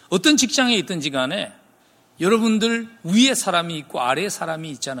살아갑니다. 어떤 직장에 있든지 간에 여러분들 위에 사람이 있고 아래에 사람이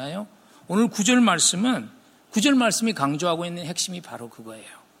있잖아요. 오늘 9절 말씀이 강조하고 있는 핵심이 바로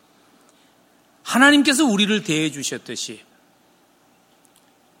그거예요. 하나님께서 우리를 대해 주셨듯이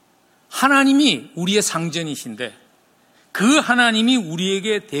하나님이 우리의 상전이신데 그 하나님이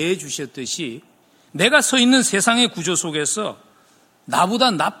우리에게 대해 주셨듯이 내가 서 있는 세상의 구조 속에서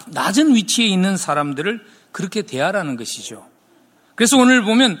나보다 낮은 위치에 있는 사람들을 그렇게 대하라는 것이죠. 그래서 오늘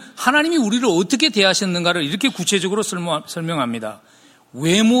보면 하나님이 우리를 어떻게 대하셨는가를 이렇게 구체적으로 설명합니다.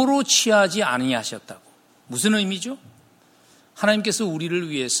 외모로 취하지 아니하셨다고. 무슨 의미죠? 하나님께서 우리를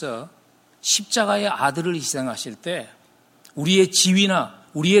위해서 십자가의 아들을 희생하실 때 우리의 지위나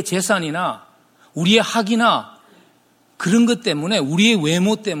우리의 재산이나 우리의 학이나 그런 것 때문에 우리의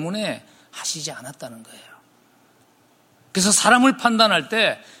외모 때문에 하시지 않았다는 거예요. 그래서 사람을 판단할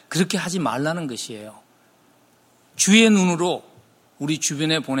때 그렇게 하지 말라는 것이에요. 주의 눈으로 우리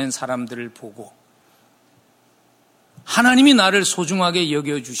주변에 보낸 사람들을 보고 하나님이 나를 소중하게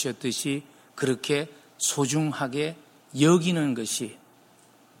여겨주셨듯이 그렇게 소중하게 여기는 것이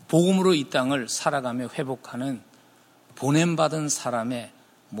복음으로 이 땅을 살아가며 회복하는 보냄받은 사람의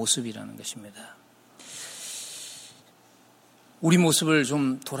모습이라는 것입니다. 우리 모습을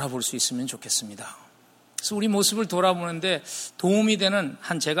좀 돌아볼 수 있으면 좋겠습니다. 그래서 우리 모습을 돌아보는데 도움이 되는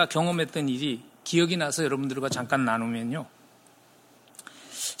제가 경험했던 일이 기억이 나서 여러분들과 잠깐 나누면요.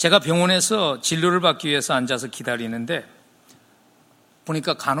 제가 병원에서 진료를 받기 위해서 앉아서 기다리는데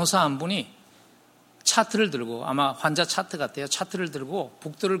보니까 간호사 한 분이 차트를 들고 아마 환자 차트 같아요. 차트를 들고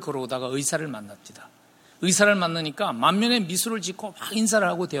복도를 걸어오다가 의사를 만납니다. 의사를 만나니까 만면에 미소를 짓고 막 인사를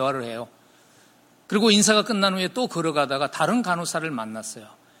하고 대화를 해요. 그리고 인사가 끝난 후에 또 걸어가다가 다른 간호사를 만났어요.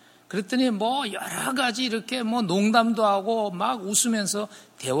 그랬더니 여러 가지 이렇게 농담도 하고 막 웃으면서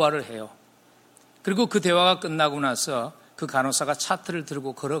대화를 해요. 그리고 그 대화가 끝나고 나서 그 간호사가 차트를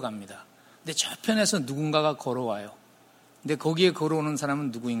들고 걸어갑니다. 근데 저편에서 누군가가 걸어와요. 근데 거기에 걸어오는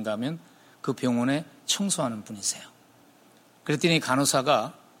사람은 누구인가 하면 그 병원에 청소하는 분이세요. 그랬더니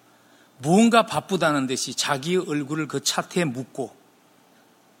간호사가 무언가 바쁘다는 듯이 자기의 얼굴을 그 차트에 묻고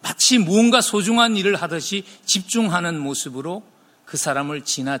마치 무언가 소중한 일을 하듯이 집중하는 모습으로 그 사람을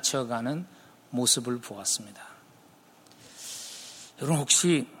지나쳐가는 모습을 보았습니다. 여러분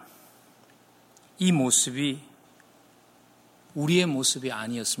혹시 이 모습이 우리의 모습이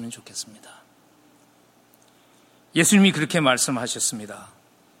아니었으면 좋겠습니다. 예수님이 그렇게 말씀하셨습니다.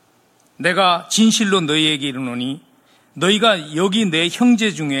 내가 진실로 너희에게 이르노니 너희가 여기 내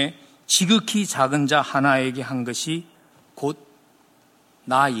형제 중에 지극히 작은 자 하나에게 한 것이 곧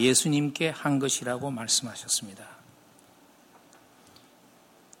나 예수님께 한 것이라고 말씀하셨습니다.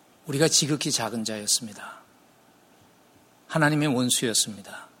 우리가 지극히 작은 자였습니다. 하나님의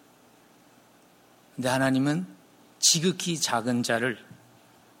원수였습니다. 근데 하나님은 지극히 작은 자를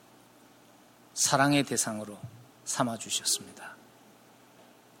사랑의 대상으로 삼아주셨습니다.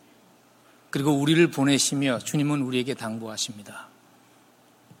 그리고 우리를 보내시며 주님은 우리에게 당부하십니다.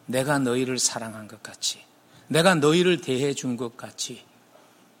 내가 너희를 사랑한 것 같이, 내가 너희를 대해 준 것 같이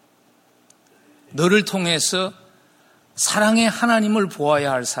너를 통해서 사랑의 하나님을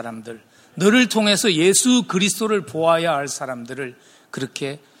보아야 할 사람들, 너를 통해서 예수 그리스도를 보아야 할 사람들을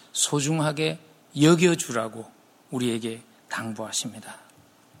그렇게 소중하게 여겨주라고 우리에게 당부하십니다.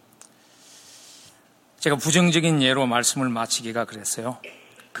 제가 부정적인 예로 말씀을 마치기가 그랬어요.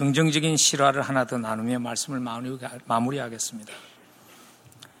 긍정적인 실화를 하나 더 나누며 말씀을 마무리하겠습니다.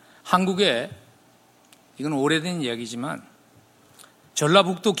 한국에, 이건 오래된 이야기지만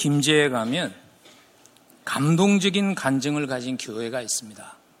전라북도 김제에 가면 감동적인 간증을 가진 교회가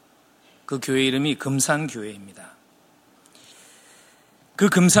있습니다. 그 교회 이름이 금산교회입니다. 그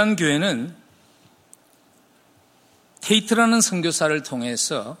금산교회는 테이트라는 선교사를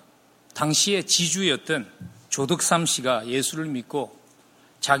통해서 당시의 지주였던 조덕삼 씨가 예수를 믿고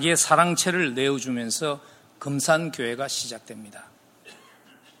자기의 사랑채를 내어주면서 금산교회가 시작됩니다.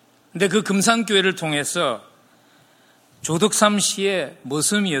 그런데 그 금산교회를 통해서 조덕삼 씨의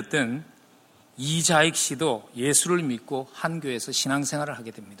머슴이었던 이자익 씨도 예수를 믿고 한 교회에서 신앙생활을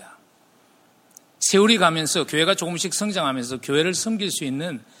하게 됩니다. 세월이 가면서 교회가 조금씩 성장하면서 교회를 섬길 수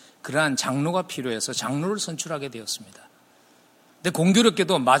있는 그러한 장로가 필요해서 장로를 선출하게 되었습니다. 근데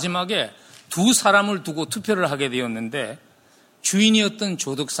공교롭게도 마지막에 두 사람을 두고 투표를 하게 되었는데 주인이었던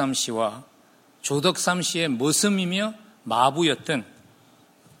조덕삼 씨와 조덕삼 씨의 머슴이며 마부였던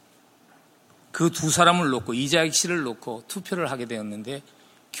그 두 사람을 놓고 이자익 씨를 놓고 투표를 하게 되었는데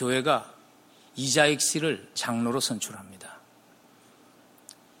교회가 이자익 씨를 장로로 선출합니다.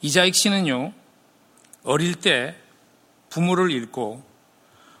 이자익 씨는요, 어릴 때 부모를 잃고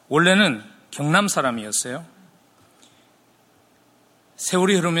원래는 경남 사람이었어요.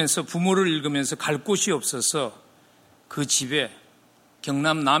 세월이 흐르면서 부모를 잃으면서 갈 곳이 없어서 그 집에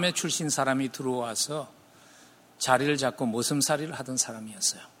경남 남해 출신 사람이 들어와서 자리를 잡고 머슴살이를 하던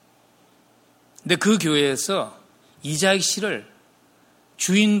사람이었어요. 근데 그 교회에서 이자익 씨를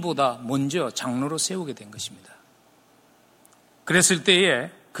주인보다 먼저 장로로 세우게 된 것입니다. 그랬을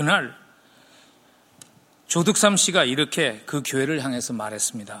때에 그날 조덕삼 씨가 이렇게 그 교회를 향해서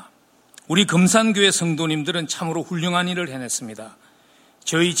말했습니다. 우리 금산교회 성도님들은 참으로 훌륭한 일을 해냈습니다.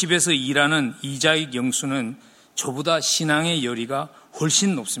 저희 집에서 일하는 이자익 영수는 저보다 신앙의 열의가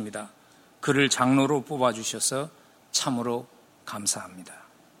훨씬 높습니다. 그를 장로로 뽑아주셔서 참으로 감사합니다.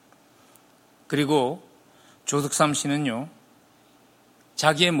 그리고 조덕삼 씨는요,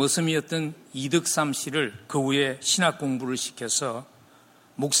 자기의 머슴이었던 이덕삼 씨를 그 후에 신학 공부를 시켜서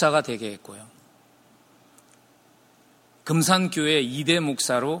목사가 되게 했고요. 금산교회 2대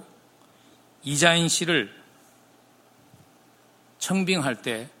목사로 이자인 씨를 청빙할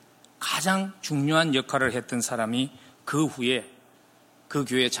때 가장 중요한 역할을 했던 사람이 그 후에 그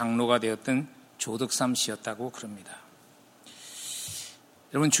교회 장로가 되었던 조덕삼 씨였다고 그럽니다.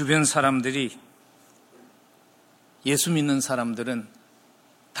 여러분, 주변 사람들이 예수 믿는 사람들은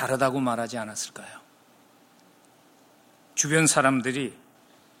다르다고 말하지 않았을까요? 주변 사람들이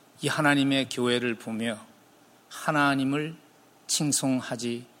이 하나님의 교회를 보며 하나님을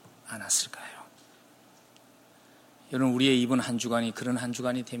칭송하지 않았을까요? 여러분, 우리의 이번 한 주간이 그런 한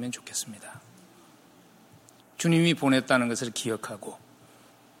주간이 되면 좋겠습니다. 주님이 보냈다는 것을 기억하고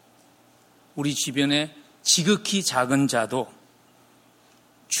우리 주변에 지극히 작은 자도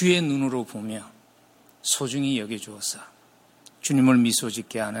주의 눈으로 보며 소중히 여겨주어서 주님을 미소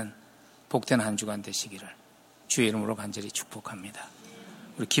짓게 하는 복된 한 주간 되시기를 주의 이름으로 간절히 축복합니다.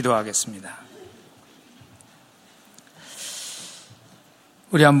 우리 기도하겠습니다.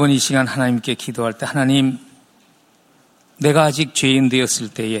 우리 한번 이 시간 하나님께 기도할 때, 하나님, 내가 아직 죄인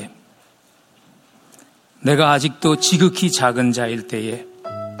되었을 때에, 내가 아직도 지극히 작은 자일 때에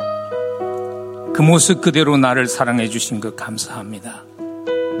그 모습 그대로 나를 사랑해 주신 것 감사합니다.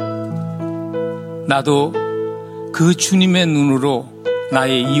 나도 그 주님의 눈으로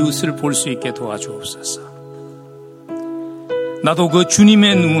나의 이웃을 볼 수 있게 도와주옵소서. 나도 그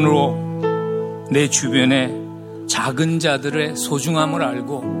주님의 눈으로 내 주변에 작은 자들의 소중함을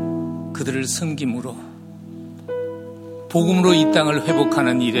알고 그들을 섬김으로 복음으로 이 땅을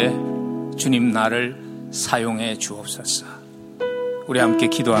회복하는 일에 주님 나를 사용해 주옵소서. 우리 함께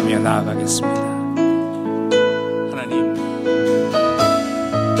기도하며 나아가겠습니다. 하나님,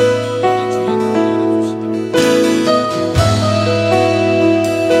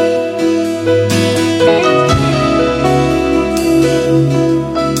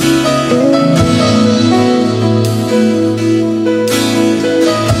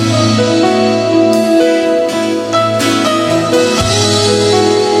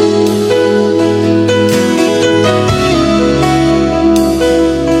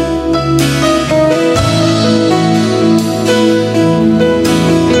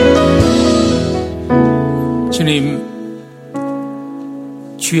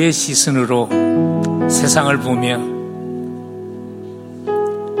 주의 시선으로 세상을 보며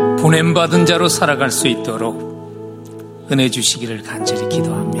보냄받은 자로 살아갈 수 있도록 은혜 주시기를 간절히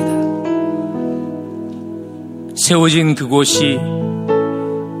기도합니다. 세워진 그곳이,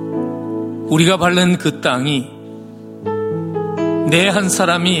 우리가 밟는 그 땅이 내 한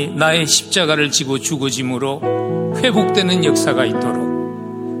사람이 나의 십자가를 지고 죽어짐으로 회복되는 역사가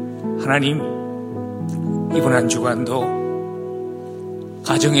있도록 하나님, 이번 한 주간도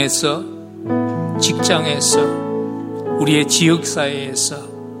가정에서, 직장에서, 우리의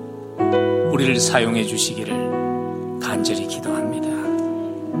지역사회에서 우리를 사용해 주시기를 간절히 기도합니다.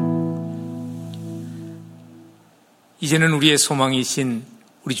 이제는 우리의 소망이신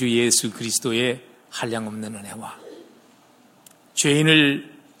우리 주 예수 그리스도의 한량없는 은혜와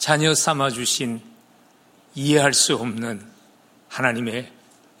죄인을 자녀 삼아주신 이해할 수 없는 하나님의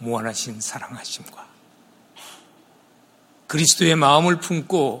무한하신 사랑하심과 그리스도의 마음을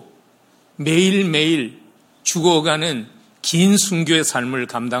품고 매일매일 죽어가는 긴 순교의 삶을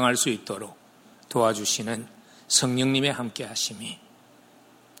감당할 수 있도록 도와주시는 성령님의 함께 하심이,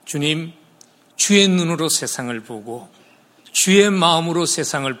 주님, 주의 눈으로 세상을 보고 주의 마음으로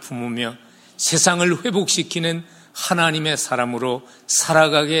세상을 품으며 세상을 회복시키는 하나님의 사람으로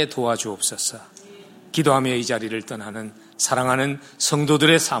살아가게 도와주옵소서. 기도하며 이 자리를 떠나는 사랑하는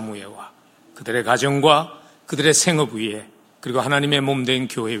성도들의 사무예와 그들의 가정과 그들의 생업 위에, 그리고 하나님의 몸된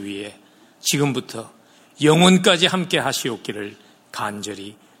교회 위에 지금부터 영원까지 함께 하시옵기를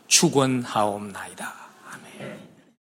간절히 축원하옵나이다.